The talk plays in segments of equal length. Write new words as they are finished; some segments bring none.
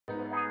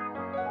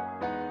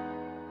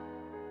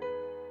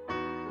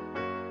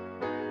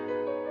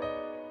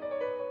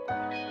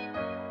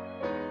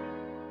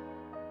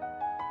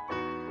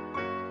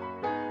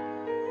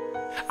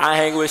I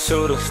hang with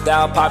shooters,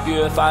 style pop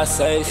you if I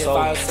say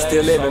so.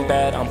 Still living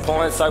bad, I'm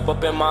pouring syrup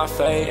up in my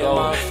face.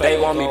 They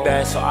want me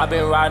bad, so I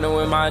been riding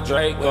with my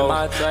Draco.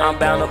 I'm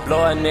bound to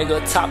blow a nigga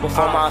top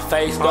before my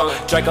face go.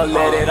 Draco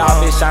let it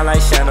off, it shine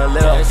like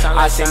chandelier.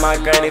 I seen my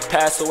granny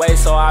pass away,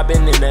 so I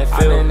been in that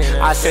field.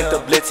 I sent the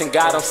blitz and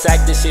got him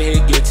sacked, this shit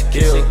here get you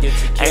killed.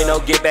 Ain't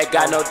no get back,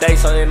 got no day,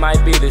 so it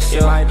might be this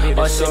year.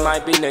 Or shit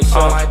might be next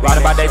year.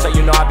 Riding by day, so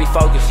you know I be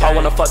focused. I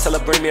wanna fuck till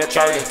her bring me a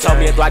Trojan. Told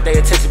me a Glock, they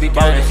attention be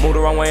bogus. Move the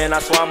wrong way and I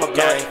swear I'm a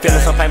blow. Feeling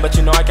some pain, but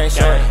you know I can't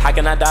show it. How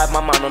can I die if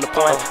my mind on the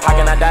point? How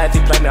can I die if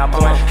he play me, I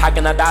point? How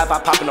can I die if I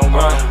pop it on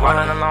run?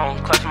 Running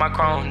alone, clutching my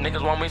chrome.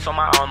 Niggas want me, so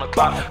my on the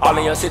clock. All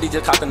in your city,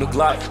 just caught the new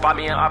Glock. Spot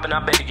me and up and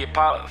I bet you get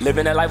popped.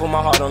 Living that life with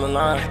my heart on the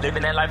line.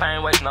 Living that life, I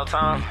ain't wasting no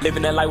time.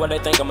 Living that life where they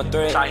think I'm a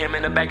threat. Shot him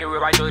in the back and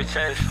rip right through his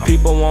chest.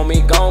 People want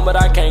me gone, but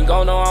I can't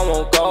go, no, I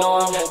won't go.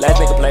 Last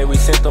nigga play, we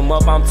sent them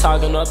up, I'm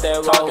talking up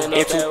that road.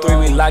 In 2-3,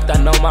 we locked,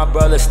 I know my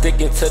brother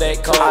sticking to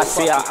that code. I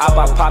see how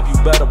I pop,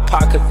 you better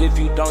pop, cause if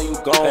you don't, you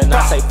gone. And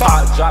I say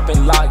pop,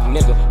 dropping lock,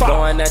 nigga,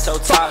 blowing at your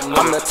top, nigga.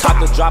 I'm the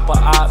type to drop a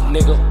op,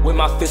 nigga, with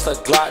my fist a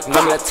Glock.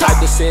 I'm the type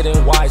to sit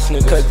and watch,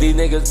 nigga, cause these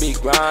niggas be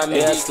grimy.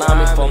 They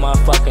slimy for my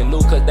fucking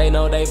loot, cause they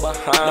know they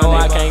behind. No,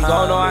 I can't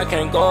go, no, I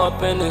can't go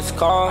up in this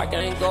car.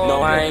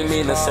 No, I ain't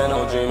mean to set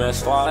no dream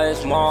as far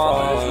as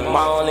Mars.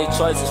 My only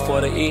choice is for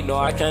to eat, no,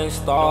 I can't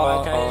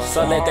starve.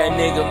 So let that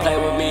nigga play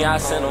with me, I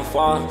send him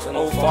far.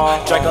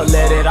 Draco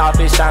let it off,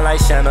 it shine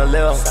like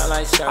chandelier.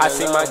 I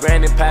see my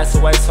granny pass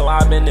away, so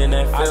I been in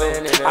that field.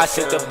 I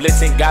sent the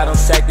blitz and got him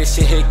sacked, this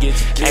shit here get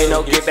you killed. Ain't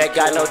no get back,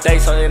 got no day,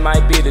 so it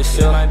might be this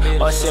year.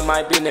 Or shit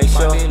might be next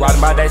year.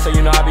 Riding by day, so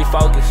you know I be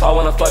focused. I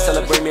wanna fuck till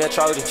it bring me a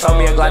Trojan. Told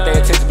me a Glock, they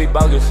intend to be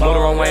bogus. Move the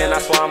wrong way and I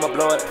swear I'ma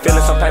blow it.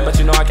 Feeling some pain, but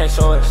you know I can't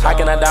show it. How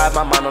can I die if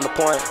my mind on the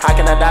point? How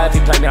can I die if he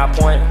play me, I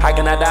point? How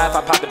can I die if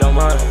I pop it, don't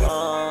run?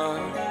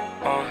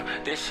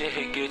 This shit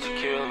here get you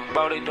killed.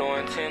 Bro, they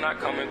doing 10, I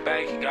coming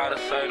back, you gotta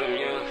serve them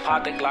years.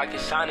 Pop the Glock,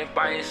 it's shining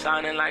bright, it's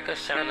shining like a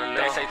chandelier.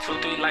 They say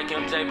 2-3 like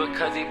MJ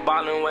because he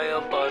ballin' way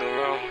above the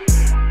rim.